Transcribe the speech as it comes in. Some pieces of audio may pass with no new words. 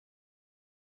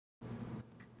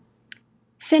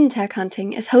FinTech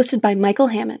Hunting is hosted by Michael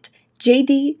Hammett,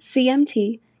 JD,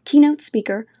 CMT, keynote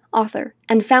speaker, author,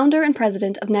 and founder and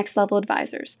president of Next Level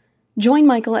Advisors. Join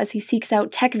Michael as he seeks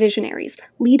out tech visionaries,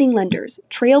 leading lenders,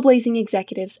 trailblazing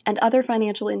executives, and other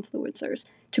financial influencers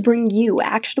to bring you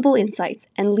actionable insights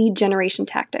and lead generation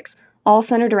tactics, all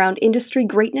centered around industry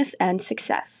greatness and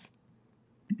success.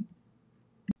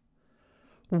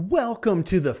 Welcome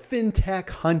to the FinTech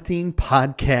Hunting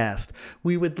Podcast.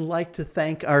 We would like to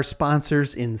thank our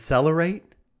sponsors Incelerate,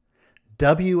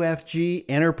 WFG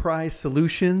Enterprise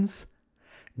Solutions,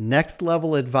 Next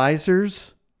Level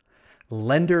Advisors,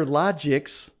 Lender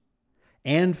Logics,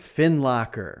 and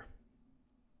FinLocker.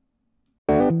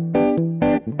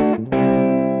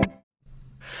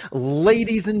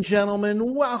 Ladies and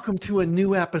gentlemen, welcome to a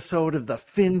new episode of the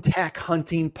FinTech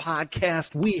Hunting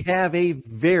Podcast. We have a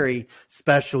very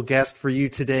special guest for you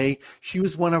today. She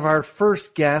was one of our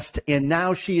first guests, and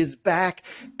now she is back,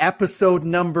 episode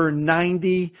number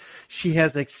 90. She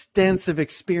has extensive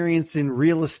experience in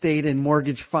real estate and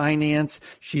mortgage finance.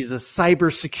 She's a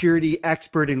cybersecurity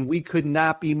expert, and we could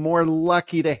not be more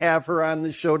lucky to have her on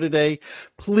the show today.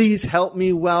 Please help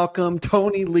me welcome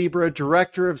Tony Libra,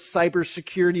 Director of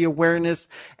Cybersecurity Awareness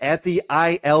at the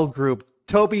IL Group.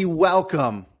 Toby,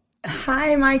 welcome.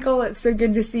 Hi, Michael. It's so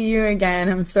good to see you again.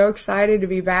 I'm so excited to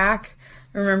be back.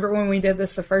 I remember when we did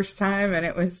this the first time, and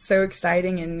it was so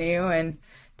exciting and new, and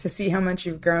to see how much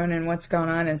you've grown and what's going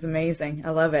on is amazing. I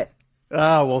love it.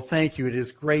 Oh, well, thank you. It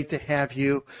is great to have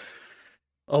you.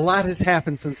 A lot has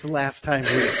happened since the last time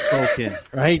we've spoken,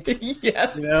 right?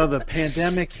 Yes. You know, the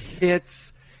pandemic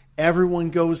hits,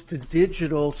 everyone goes to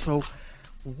digital. So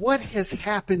what has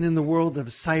happened in the world of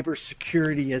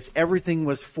cybersecurity as everything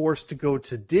was forced to go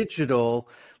to digital?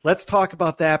 Let's talk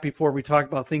about that before we talk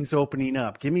about things opening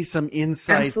up. Give me some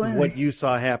insights on what you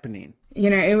saw happening.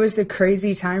 You know, it was a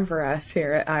crazy time for us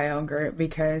here at IL Group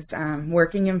because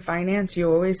working in finance,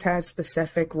 you always had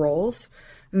specific roles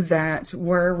that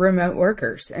were remote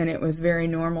workers, and it was very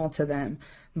normal to them.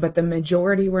 But the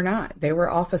majority were not. They were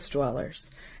office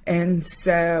dwellers. And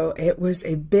so it was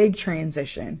a big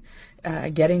transition,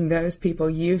 getting those people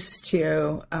used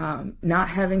to not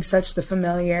having such the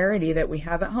familiarity that we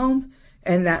have at home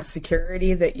and that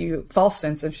security false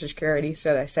sense of security,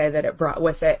 should I say, that it brought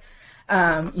with it.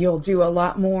 You'll do a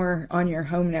lot more on your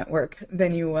home network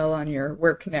than you will on your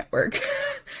work network.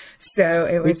 So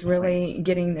it was really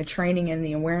getting the training and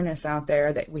the awareness out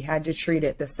there that we had to treat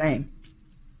it the same.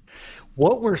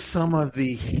 What were some of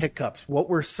the hiccups? What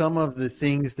were some of the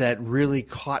things that really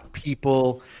caught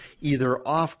people either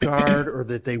off guard or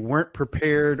that they weren't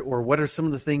prepared? Or what are some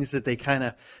of the things that they kind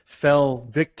of fell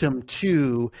victim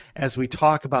to as we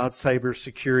talk about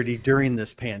cybersecurity during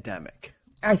this pandemic?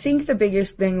 I think the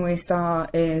biggest thing we saw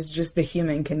is just the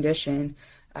human condition.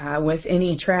 With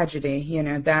any tragedy, you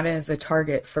know, that is a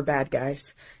target for bad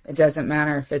guys. It doesn't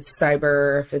matter if it's cyber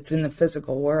or if it's in the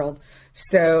physical world.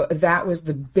 So that was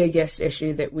the biggest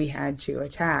issue that we had to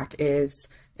attack is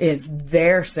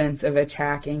their sense of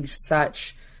attacking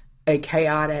such a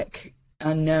chaotic,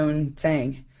 unknown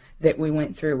thing that we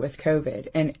went through with COVID,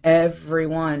 and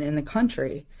everyone in the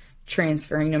country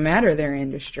transferring, no matter their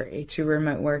industry, to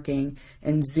remote working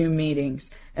and Zoom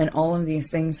meetings, and all of these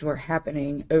things were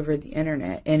happening over the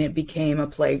internet, and it became a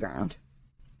playground.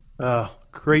 Oh,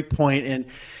 great point. And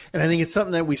I think it's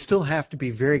something that we still have to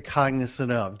be very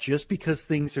cognizant of. Just because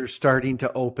things are starting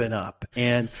to open up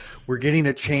and we're getting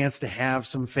a chance to have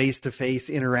some face-to-face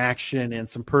interaction and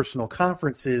some personal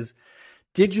conferences,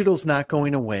 digital's not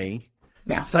going away.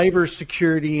 Yeah.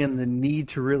 Cybersecurity and the need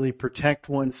to really protect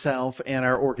oneself and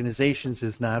our organizations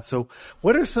is not. So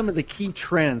what are some of the key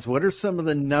trends? What are some of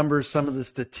the numbers, some of the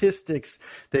statistics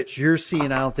that you're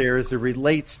seeing out there as it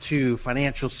relates to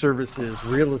financial services,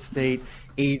 real estate,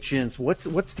 agents?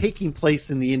 What's taking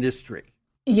place in the industry?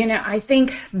 You know, I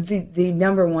think the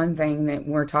number one thing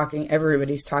that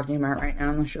everybody's talking about right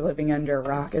now, unless you're living under a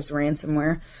rock, is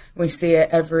ransomware. We see it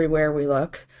everywhere we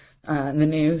look. The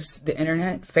news, the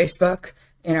internet, Facebook,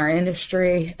 in our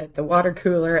industry, at the water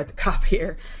cooler, at the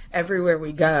copier, everywhere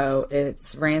we go,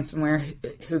 it's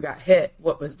ransomware. Who got hit?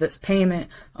 What was this payment?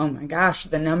 Oh my gosh,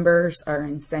 the numbers are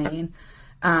insane.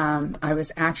 I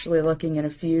was actually looking at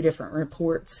a few different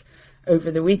reports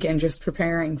over the weekend just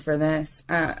preparing for this.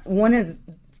 One of the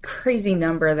crazy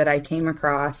number that I came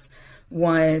across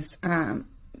was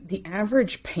the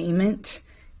average payment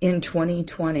in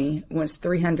 2020 was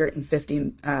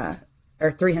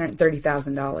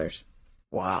 $330,000.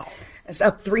 Wow. It's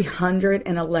up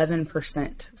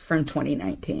 311% from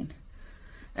 2019.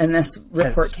 And this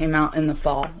report came out in the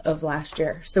fall of last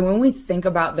year. So when we think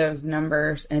about those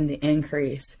numbers and the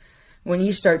increase, When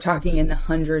you start talking in the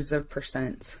hundreds of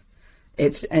percent,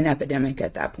 it's an epidemic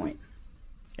at that point.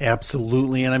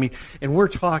 Absolutely. And I mean, and we're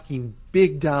talking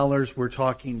big dollars, we're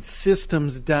talking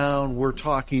systems down, we're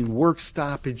talking work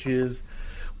stoppages.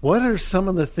 What are some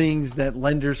of the things that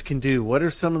lenders can do? What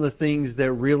are some of the things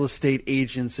that real estate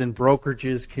agents and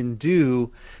brokerages can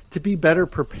do to be better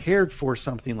prepared for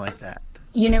something like that?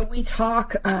 You know, we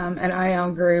talk at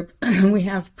IL Group, we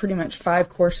have pretty much 5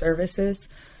 core services,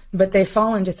 but they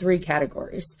fall into 3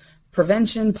 categories: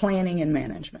 prevention, planning, and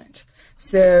management.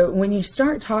 So when you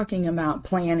start talking about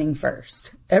planning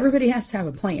first, everybody has to have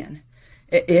a plan.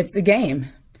 It's a game.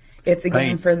 It's a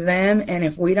game for them, and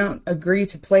if we don't agree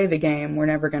to play the game, we're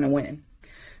never going to win.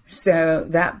 So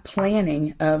that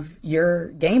planning of your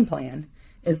game plan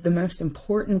is the most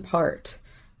important part.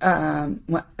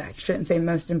 Well, I shouldn't say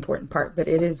most important part, but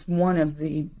it is one of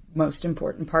the most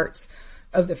important parts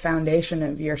of the foundation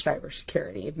of your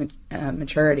cybersecurity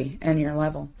maturity and your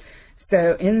level.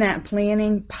 So in that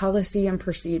planning, policy and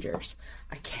procedures,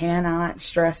 I cannot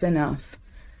stress enough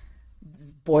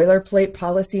boilerplate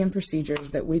policy and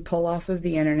procedures that we pull off of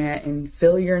the internet and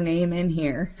fill your name in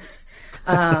here.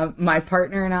 My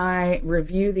partner and I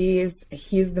review these.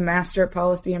 He's the master at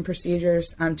policy and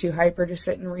procedures. I'm too hyper to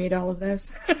sit and read all of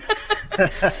those.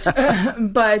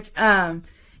 But,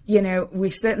 you know, we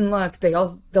sit and look.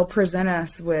 They'll present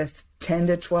us with 10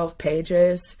 to 12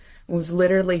 pages. We've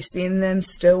literally seen them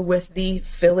still with the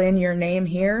fill in your name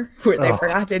here where they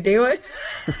forgot to do it.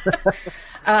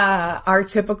 Our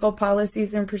typical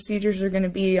policies and procedures are going to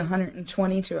be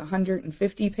 120 to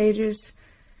 150 pages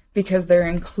because they're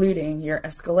including your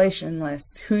escalation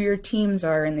list, who your teams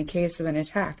are in the case of an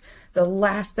attack. The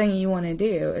last thing you want to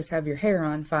do is have your hair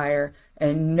on fire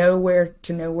and know where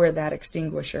that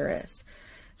extinguisher is.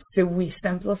 So we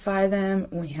simplify them.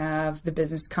 We have the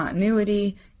business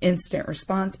continuity, incident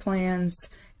response plans,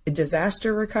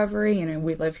 disaster recovery. You know,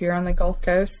 we live here on the Gulf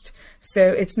Coast. So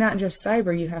it's not just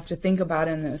cyber you have to think about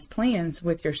in those plans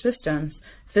with your systems,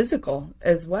 physical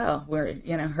as well. We're,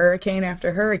 you know, hurricane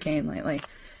after hurricane lately.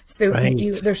 So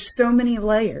there's so many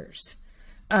layers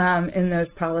in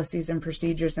those policies and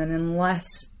procedures. And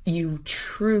unless you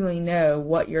truly know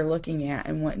what you're looking at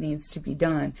and what needs to be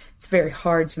done, it's very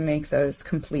hard to make those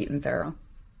complete and thorough.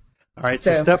 All right,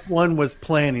 so step 1 was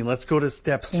planning. Let's go to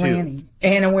step 2. Planning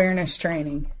and awareness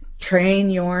training.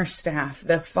 Train your staff.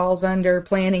 This falls under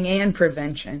planning and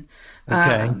prevention.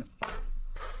 Okay.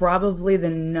 Probably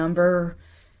the number,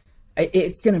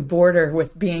 it's going to border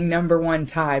with being number 1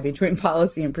 tie between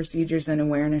policy and procedures and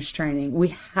awareness training. We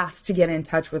have to get in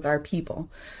touch with our people.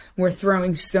 We're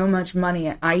throwing so much money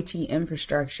at IT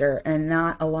infrastructure and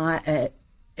not a lot at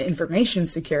information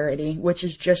security, which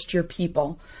is just your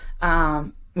people,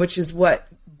 which is what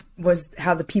was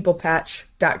how the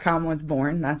peoplepatch.com was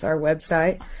born. That's our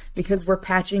website, because we're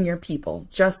patching your people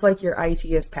just like your IT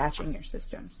is patching your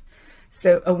systems.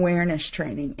 So awareness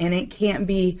training, and it can't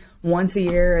be once a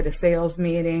year at a sales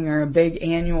meeting or a big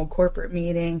annual corporate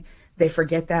meeting. They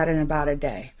forget that in about a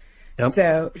day. Yep.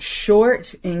 So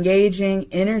short, engaging,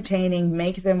 entertaining,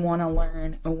 make them want to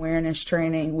learn awareness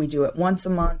training. We do it once a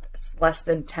month. It's less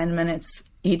than 10 minutes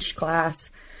each class.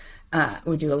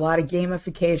 We do a lot of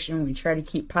gamification. We try to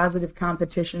keep positive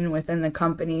competition within the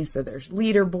company. So there's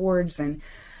leaderboards. And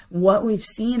what we've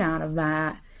seen out of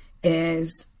that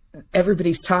is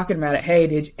everybody's talking about it.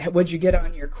 Hey, what'd you get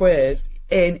on your quiz?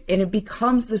 And it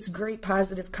becomes this great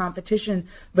positive competition,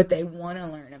 but they want to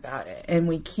learn about it. And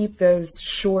we keep those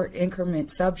short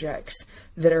increment subjects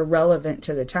that are relevant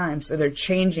to the time. So they're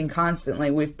changing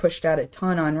constantly. We've pushed out a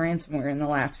ton on ransomware in the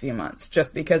last few months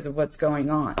just because of what's going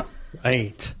on.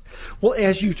 Right. Well,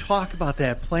 as you talk about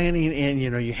that planning and, you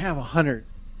know, you have a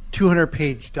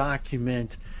 200-page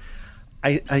document,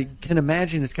 I can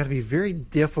imagine it's got to be very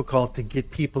difficult to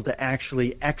get people to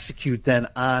actually execute then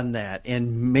on that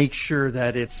and make sure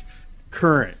that it's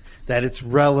current, that it's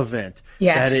relevant,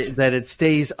 yes, that it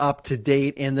stays up to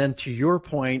date. And then to your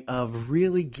point of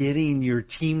really getting your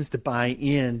teams to buy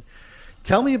in,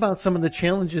 tell me about some of the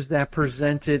challenges that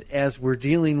presented as we're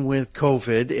dealing with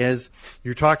COVID, as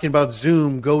you're talking about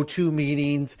Zoom, go-to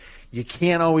meetings. You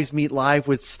can't always meet live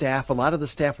with staff. A lot of the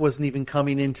staff wasn't even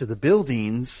coming into the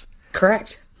buildings.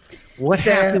 Correct. What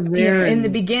happened there? You know, in the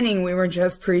beginning, we were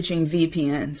just preaching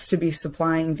VPNs, to be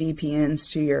supplying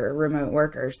VPNs to your remote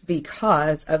workers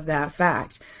because of that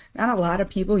fact. Not a lot of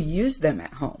people use them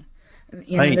at home.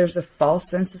 You know, there's a false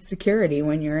sense of security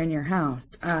when you're in your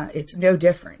house. It's no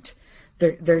different.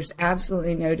 There's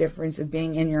absolutely no difference of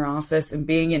being in your office and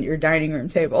being at your dining room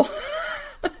table.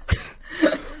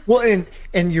 Well,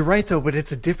 and you're right though, but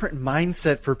it's a different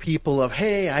mindset for people of,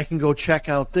 hey, I can go check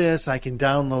out this, I can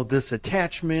download this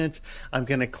attachment, I'm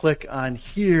going to click on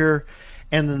here,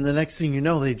 and then the next thing you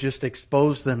know, they just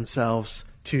expose themselves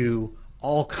to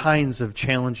all kinds of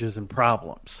challenges and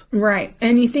problems. Right.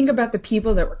 And you think about the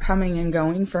people that were coming and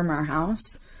going from our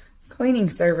house, cleaning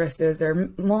services or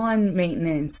lawn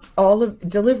maintenance, all of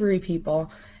delivery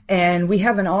people, and we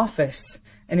have an office,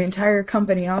 an entire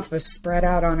company office spread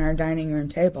out on our dining room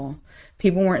table.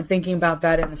 People weren't thinking about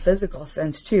that in the physical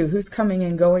sense too. Who's coming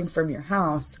and going from your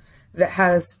house that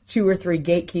has 2 or 3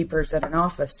 gatekeepers at an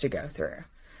office to go through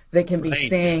that can be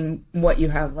seeing what you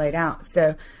have laid out?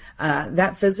 So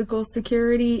that physical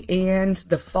security and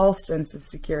the false sense of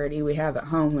security we have at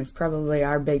home is probably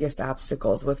our biggest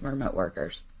obstacles with remote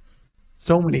workers.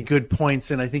 So many good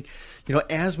points. And I think,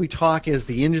 as we talk, as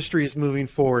the industry is moving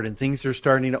forward and things are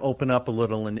starting to open up a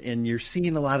little, and you're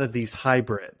seeing a lot of these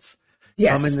hybrids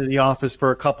come into the office for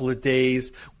a couple of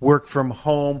days, work from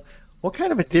home. What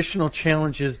kind of additional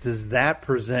challenges does that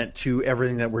present to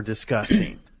everything that we're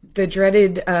discussing? The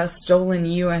dreaded stolen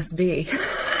USB.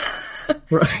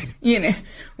 Right.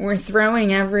 We're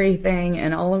throwing everything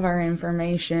and all of our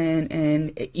information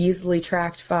and easily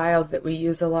tracked files that we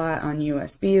use a lot on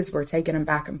USBs. We're taking them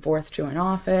back and forth to an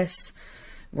office.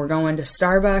 We're going to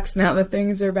Starbucks now that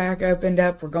things are back opened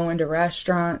up. We're going to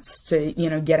restaurants to,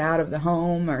 get out of the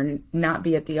home or not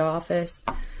be at the office.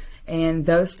 And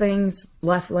those things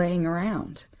left laying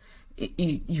around.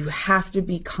 You have to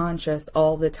be conscious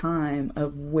all the time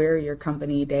of where your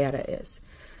company data is.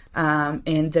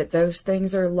 And that those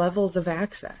things are levels of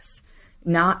access.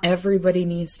 Not everybody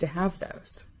needs to have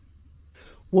those.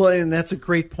 Well, and that's a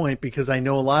great point, because I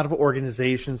know a lot of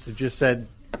organizations have just said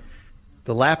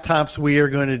the laptops we are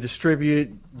going to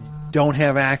distribute don't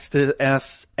have access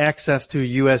to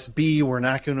USB. We're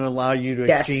not going to allow you to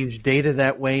exchange data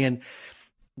that way. And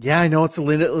yeah, I know it's a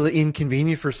little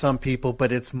inconvenient for some people,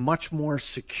 but it's much more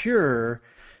secure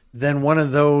than one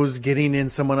of those getting in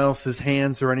someone else's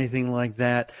hands or anything like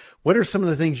that. What are some of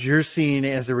the things you're seeing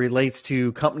as it relates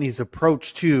to companies'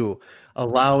 approach to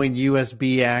allowing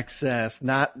USB access,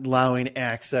 not allowing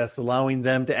access, allowing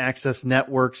them to access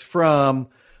networks from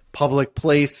public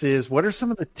places? What are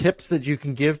some of the tips that you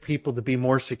can give people to be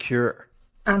more secure?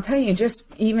 I'll tell you,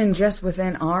 even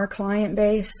within our client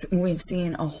base, we've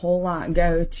seen a whole lot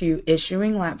go to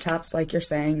issuing laptops, like you're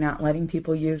saying, not letting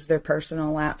people use their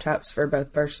personal laptops for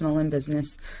both personal and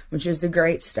business, which is a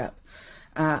great step.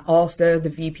 Also,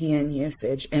 the VPN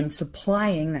usage and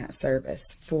supplying that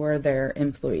service for their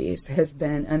employees has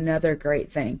been another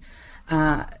great thing.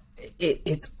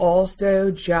 It's also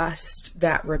just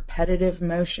that repetitive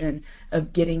motion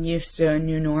of getting used to a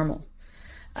new normal.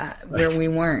 Where we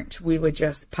weren't. We would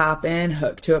just pop in,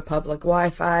 hook to a public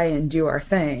Wi-Fi, and do our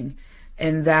thing.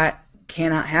 And that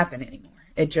cannot happen anymore.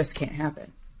 It just can't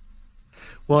happen.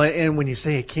 Well, and when you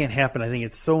say it can't happen, I think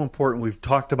it's so important. We've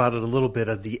talked about it a little bit,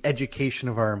 of the education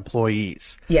of our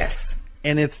employees. Yes.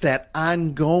 And it's that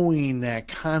ongoing, that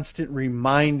constant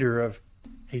reminder of,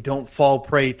 hey, don't fall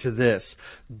prey to this.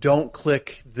 Don't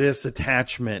click this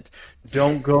attachment.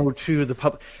 Don't go to the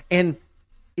public. And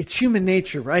it's human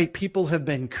nature, right? People have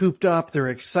been cooped up. They're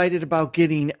excited about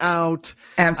getting out.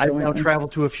 Absolutely. I've now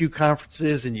traveled to a few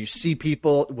conferences, and you see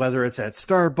people, whether it's at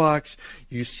Starbucks,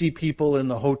 you see people in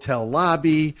the hotel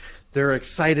lobby. They're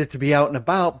excited to be out and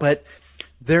about, but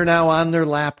they're now on their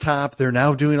laptop. They're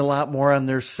now doing a lot more on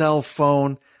their cell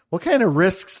phone. What kind of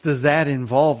risks does that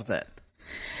involve then?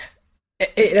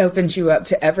 It opens you up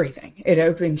to everything. It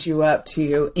opens you up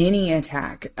to any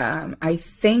attack. I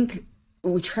think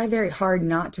we try very hard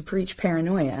not to preach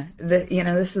paranoia.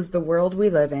 This is the world we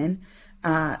live in,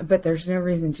 but there's no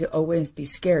reason to always be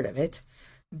scared of it.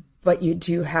 But you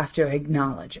do have to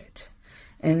acknowledge it.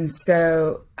 And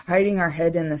so hiding our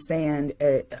head in the sand,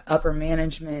 upper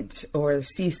management or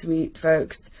C-suite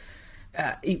folks,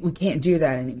 we can't do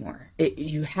that anymore.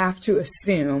 You have to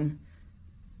assume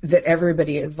that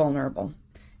everybody is vulnerable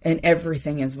and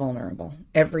everything is vulnerable.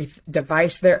 Every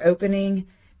device they're opening,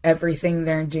 everything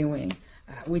they're doing.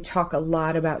 We talk a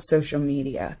lot about social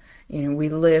media. We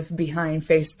live behind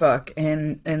Facebook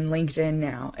and LinkedIn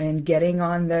now, and getting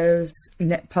on those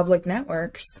public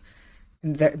networks,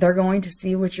 they're going to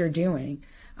see what you're doing.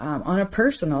 On a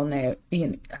personal note,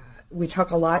 we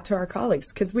talk a lot to our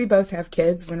colleagues because we both have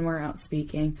kids when we're out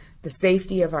speaking, the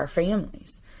safety of our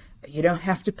families. You don't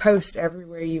have to post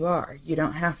everywhere you are. You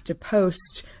don't have to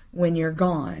post when you're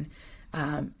gone.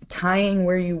 Tying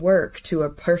where you work to a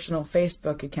personal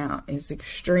Facebook account is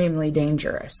extremely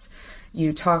dangerous.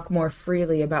 You talk more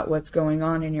freely about what's going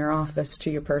on in your office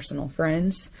to your personal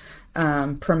friends.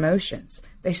 Promotions.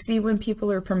 They see when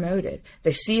people are promoted.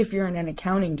 They see if you're in an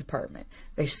accounting department.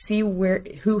 They see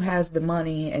who has the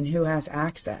money and who has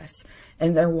access,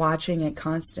 and they're watching it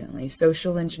constantly.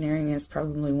 Social engineering is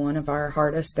probably one of our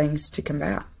hardest things to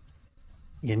combat.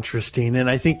 Interesting. And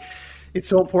I think it's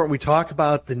so important we talk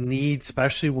about the need,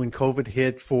 especially when COVID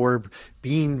hit, for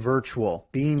being virtual,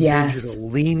 being digital,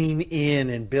 leaning in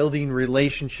and building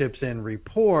relationships and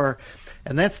rapport.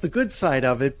 And that's the good side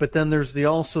of it. But then there's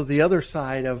also the other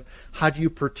side of how do you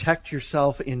protect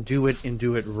yourself and do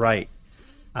it right.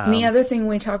 The other thing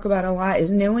we talk about a lot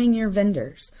is knowing your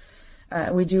vendors.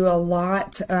 We do a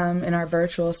lot in our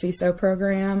virtual CISO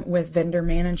program with vendor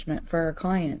management for our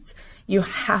clients. You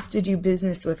have to do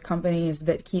business with companies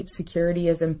that keep security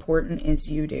as important as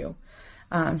you do.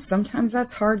 Sometimes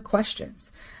that's hard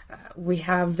questions. We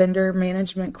have vendor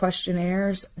management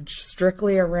questionnaires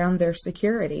strictly around their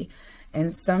security.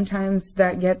 And sometimes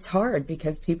that gets hard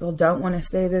because people don't want to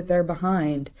say that they're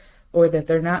behind or that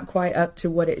they're not quite up to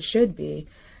what it should be.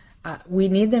 We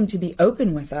need them to be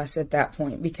open with us at that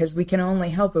point because we can only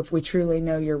help if we truly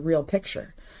know your real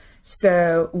picture.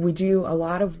 So we do a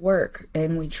lot of work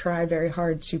and we try very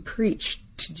hard to preach,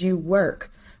 to do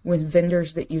work with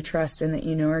vendors that you trust and that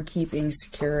you know are keeping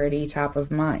security top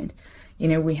of mind. You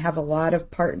know, we have a lot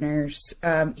of partners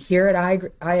here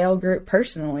at IL Group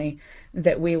personally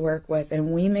that we work with,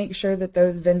 and we make sure that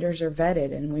those vendors are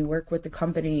vetted, and we work with the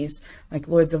companies like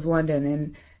Lloyd's of London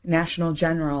and National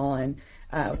General, and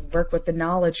work with the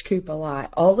Knowledge Coop a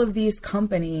lot. All of these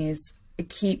companies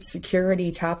keep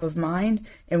security top of mind,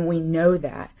 and we know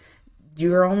that.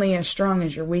 You're only as strong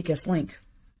as your weakest link.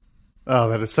 Oh,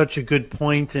 that is such a good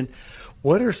point. And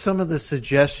what are some of the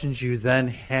suggestions you then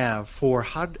have for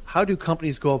how do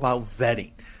companies go about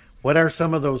vetting? What are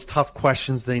some of those tough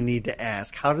questions they need to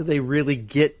ask? How do they really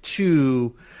get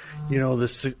to,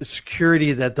 the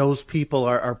security that those people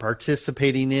are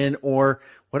participating in? Or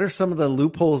what are some of the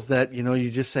loopholes that,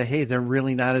 you just say, hey, they're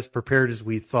really not as prepared as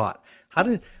we thought? How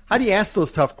do you ask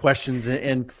those tough questions,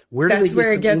 and where do they get? That's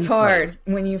where it gets hard.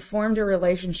 When you formed a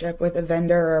relationship with a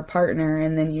vendor or a partner,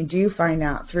 and then you do find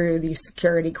out through these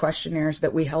security questionnaires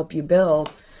that we help you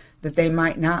build that they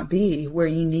might not be where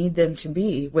you need them to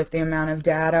be with the amount of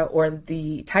data or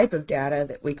the type of data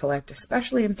that we collect,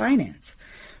 especially in finance.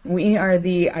 We are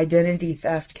the identity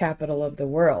theft capital of the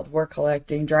world. We're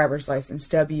collecting driver's license,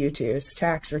 W-2s,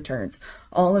 tax returns,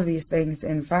 all of these things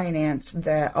in finance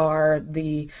that are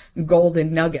the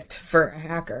golden nugget for a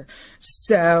hacker.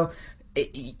 So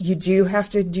you do have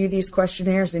to do these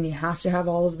questionnaires, and you have to have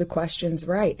all of the questions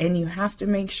right, and you have to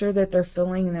make sure that they're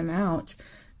filling them out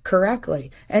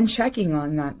correctly and checking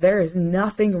on that. There is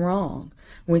nothing wrong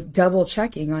with double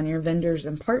checking on your vendors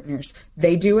and partners.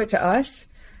 They do it to us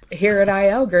here at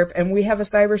IL Group, and we have a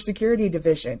cybersecurity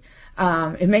division.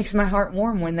 It makes my heart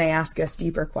warm when they ask us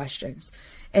deeper questions.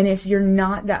 And if you're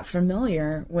not that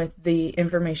familiar with the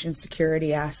information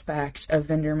security aspect of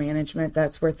vendor management,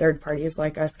 that's where third parties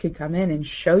like us could come in and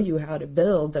show you how to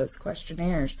build those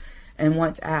questionnaires and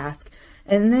what to ask.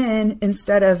 And then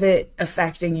instead of it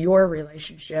affecting your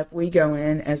relationship, we go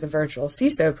in as a virtual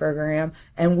CISO program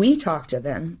and we talk to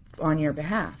them on your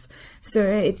behalf. So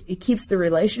it keeps the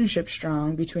relationship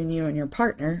strong between you and your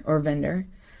partner or vendor,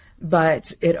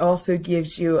 but it also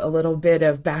gives you a little bit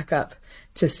of backup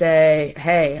to say,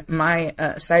 hey, my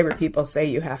cyber people say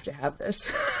you have to have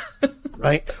this.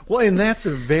 Right. Well, and that's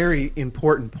a very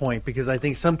important point, because I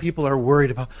think some people are worried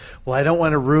about, well, I don't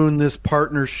want to ruin this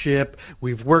partnership.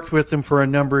 We've worked with them for a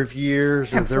number of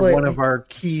years, or Absolutely. They're one of our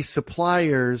key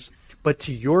suppliers. But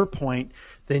to your point,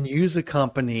 then use a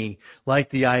company like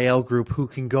the IL Group who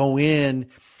can go in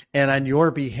and on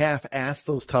your behalf ask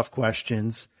those tough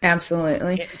questions.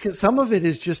 Absolutely. Because some of it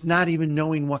is just not even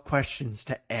knowing what questions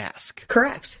to ask.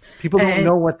 Correct. People don't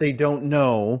know what they don't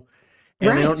know,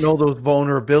 and they don't know those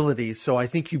vulnerabilities. So I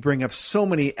think you bring up so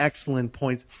many excellent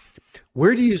points.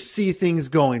 Where do you see things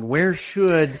going? Where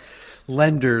should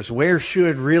lenders, where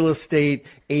should real estate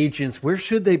agents, where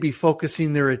should they be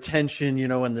focusing their attention,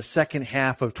 in the second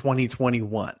half of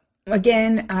 2021?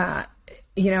 Again,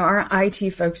 our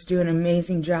IT folks do an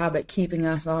amazing job at keeping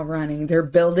us all running. They're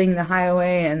building the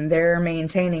highway and they're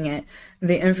maintaining it.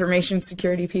 The information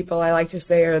security people, I like to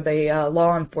say, are the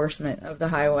law enforcement of the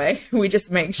highway. We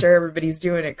just make sure everybody's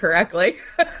doing it correctly.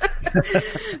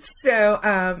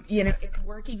 So, it's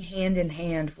working hand in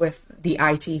hand with the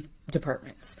IT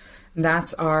departments.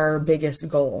 That's our biggest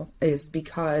goal, is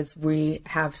because we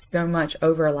have so much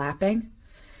overlapping.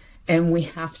 and we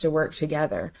have to work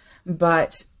together.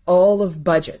 But all of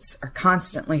budgets are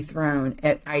constantly thrown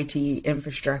at IT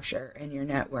infrastructure and your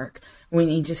network. We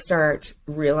need to start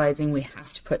realizing we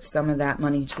have to put some of that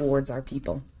money towards our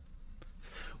people.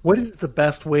 What is the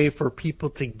best way for people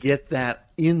to get that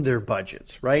in their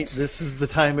budgets, right? This is the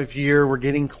time of year. We're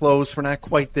getting close. We're not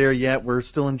quite there yet. We're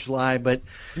still in July, but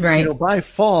right. By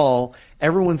fall,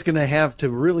 everyone's going to have to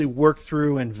really work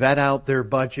through and vet out their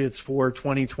budgets for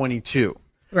 2022.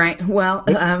 Right. Well,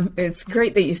 it's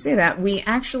great that you say that. We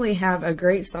actually have a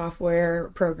great software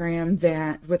program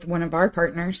that with one of our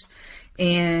partners,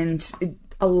 and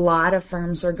a lot of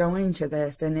firms are going to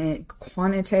this, and it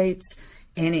quantitates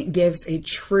and it gives a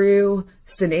true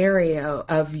scenario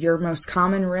of your most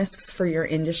common risks for your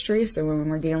industry. So when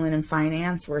we're dealing in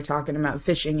finance, we're talking about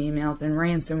phishing emails and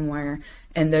ransomware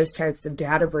and those types of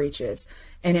data breaches.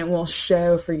 And it will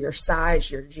show for your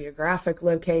size, your geographic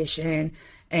location,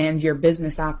 and your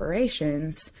business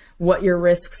operations what your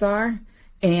risks are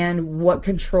and what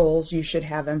controls you should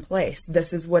have in place.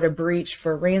 This is what a breach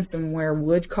for ransomware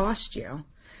would cost you.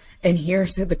 And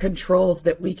here's the controls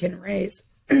that we can raise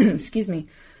excuse me,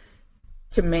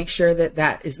 to make sure that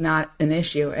that is not an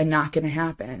issue and not going to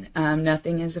happen.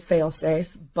 Nothing is a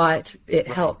fail-safe, but it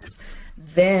helps.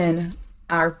 Then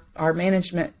our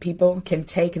management people can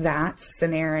take that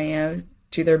scenario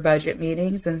to their budget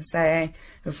meetings and say,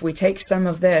 if we take some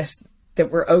of this that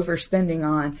we're overspending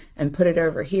on and put it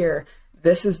over here,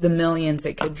 this is the millions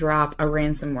it could drop a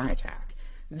ransomware attack.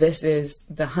 This is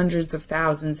the hundreds of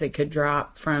thousands it could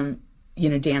drop from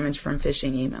damage from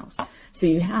phishing emails. So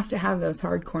you have to have those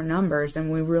hardcore numbers,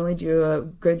 and we really do a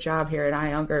good job here at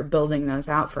iAuger building those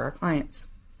out for our clients.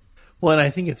 Well, and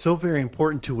I think it's so very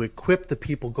important to equip the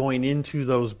people going into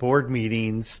those board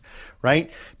meetings, right?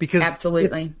 Because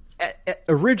absolutely,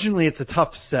 originally it's a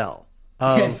tough sell.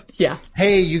 Yeah.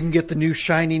 Hey, you can get the new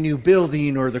shiny new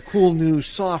building or the cool new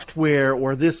software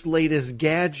or this latest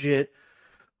gadget.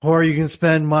 Or you can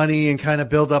spend money and kind of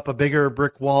build up a bigger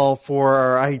brick wall for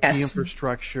our IT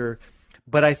infrastructure.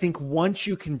 But I think once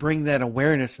you can bring that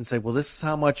awareness and say, well, this is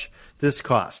how much this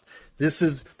costs. This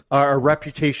is our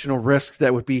reputational risks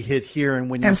that would be hit here. And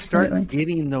when you start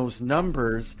getting those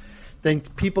numbers, then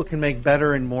people can make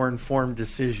better and more informed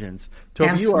decisions.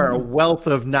 Toby, you are a wealth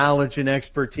of knowledge and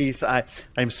expertise.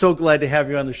 I'm so glad to have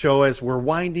you on the show as we're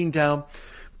winding down.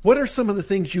 What are some of the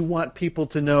things you want people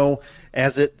to know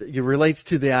as it relates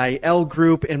to the IL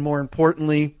group? And more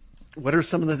importantly, what are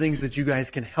some of the things that you guys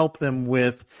can help them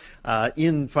with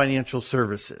in financial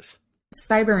services?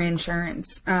 Cyber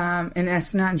insurance, and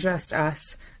that's not just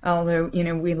us, although,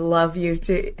 we love you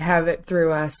to have it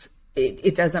through us.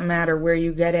 It doesn't matter where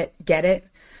you get it,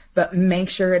 but make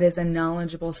sure it is a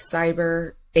knowledgeable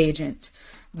cyber agent.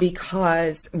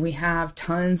 Because we have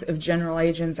tons of general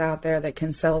agents out there that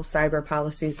can sell cyber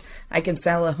policies. I can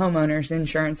sell a homeowner's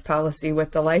insurance policy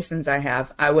with the license I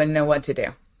have. I wouldn't know what to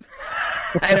do.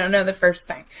 I don't know the first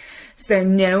thing. So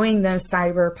knowing those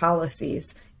cyber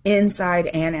policies inside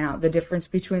and out, the difference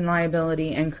between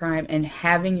liability and crime, and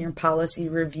having your policy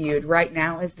reviewed. Right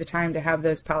now is the time to have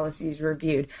those policies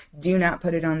reviewed. Do not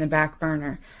put it on the back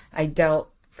burner. I dealt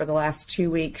for the last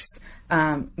 2 weeks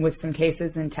with some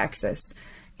cases in Texas.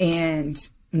 And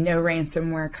no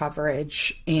ransomware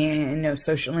coverage and no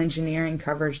social engineering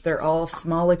coverage. They're all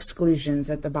small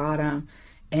exclusions at the bottom.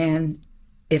 And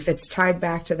if it's tied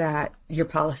back to that, your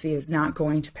policy is not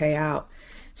going to pay out.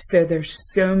 So there's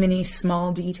so many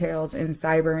small details in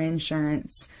cyber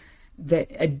insurance that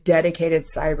a dedicated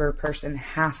cyber person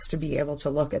has to be able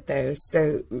to look at those.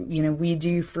 So, we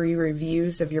do free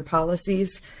reviews of your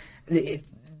policies.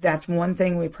 That's one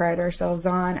thing we pride ourselves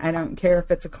on. I don't care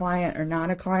if it's a client or not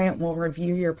a client. We'll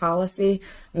review your policy.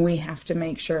 We have to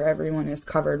make sure everyone is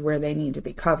covered where they need to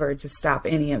be covered to stop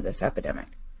any of this epidemic.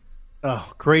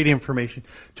 Oh, great information.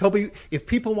 Toby, if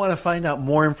people want to find out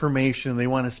more information, they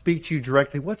want to speak to you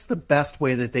directly, what's the best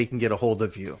way that they can get a hold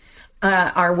of you?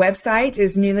 Our website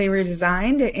is newly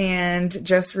redesigned and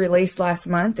just released last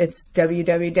month. It's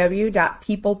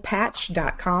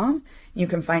www.peoplepatch.com. You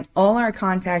can find all our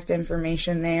contact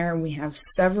information there. We have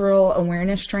several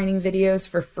awareness training videos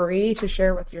for free to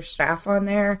share with your staff on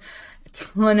there. A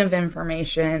ton of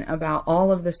information about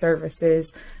all of the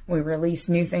services. We release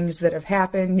new things that have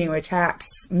happened, new attacks,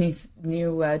 new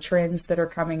trends that are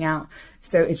coming out.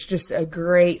 So it's just a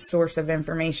great source of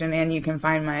information, and you can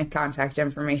find my contact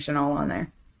information all on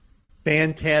there.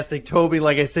 Fantastic. Toby,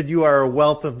 like I said, you are a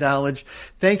wealth of knowledge.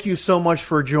 Thank you so much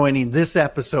for joining this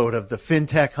episode of the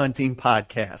FinTech Hunting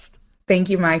Podcast.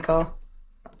 Thank you, Michael.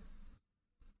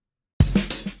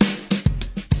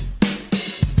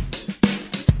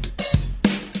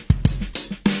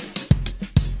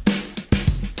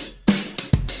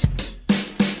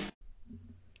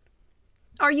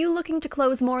 Are you looking to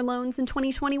close more loans in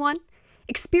 2021?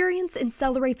 Experience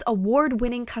Incellerate's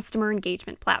award-winning customer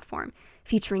engagement platform,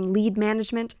 featuring lead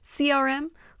management, CRM,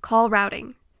 call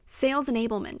routing, sales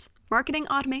enablement, marketing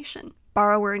automation,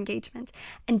 borrower engagement,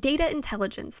 and data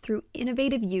intelligence through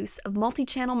innovative use of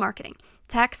multi-channel marketing,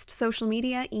 text, social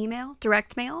media, email,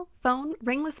 direct mail, phone,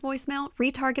 ringless voicemail,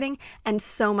 retargeting, and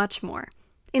so much more.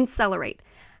 Incellerate,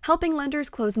 helping lenders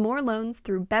close more loans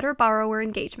through better borrower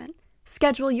engagement.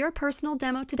 Schedule your personal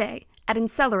demo today at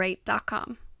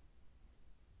Incellerate.com.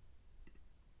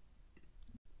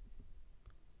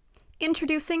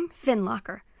 Introducing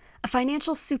FinLocker, a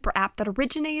financial super app that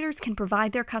originators can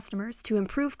provide their customers to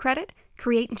improve credit,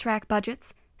 create and track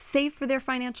budgets, save for their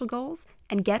financial goals,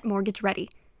 and get mortgage ready.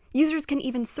 Users can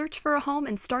even search for a home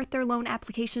and start their loan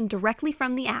application directly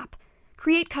from the app.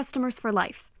 Create customers for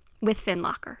life with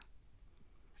FinLocker.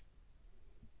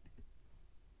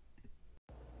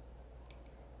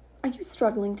 Are you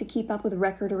struggling to keep up with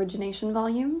record origination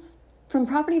volumes? From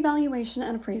property valuation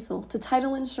and appraisal to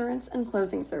title insurance and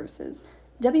closing services,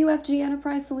 WFG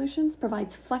Enterprise Solutions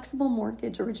provides flexible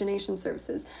mortgage origination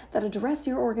services that address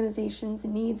your organization's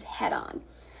needs head-on.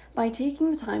 By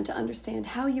taking the time to understand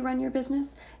how you run your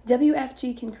business,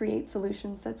 WFG can create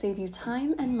solutions that save you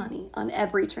time and money on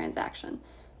every transaction.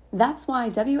 That's why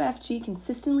WFG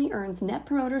consistently earns Net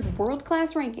Promoter's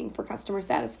world-class ranking for customer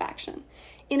satisfaction.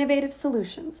 Innovative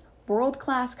solutions,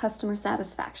 world-class customer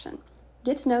satisfaction.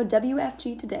 Get to know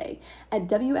WFG today at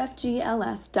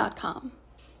WFGLS.com.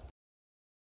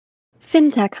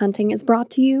 FinTech Hunting is brought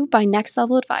to you by Next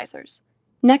Level Advisors.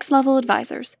 Next Level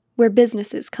Advisors, where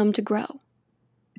businesses come to grow.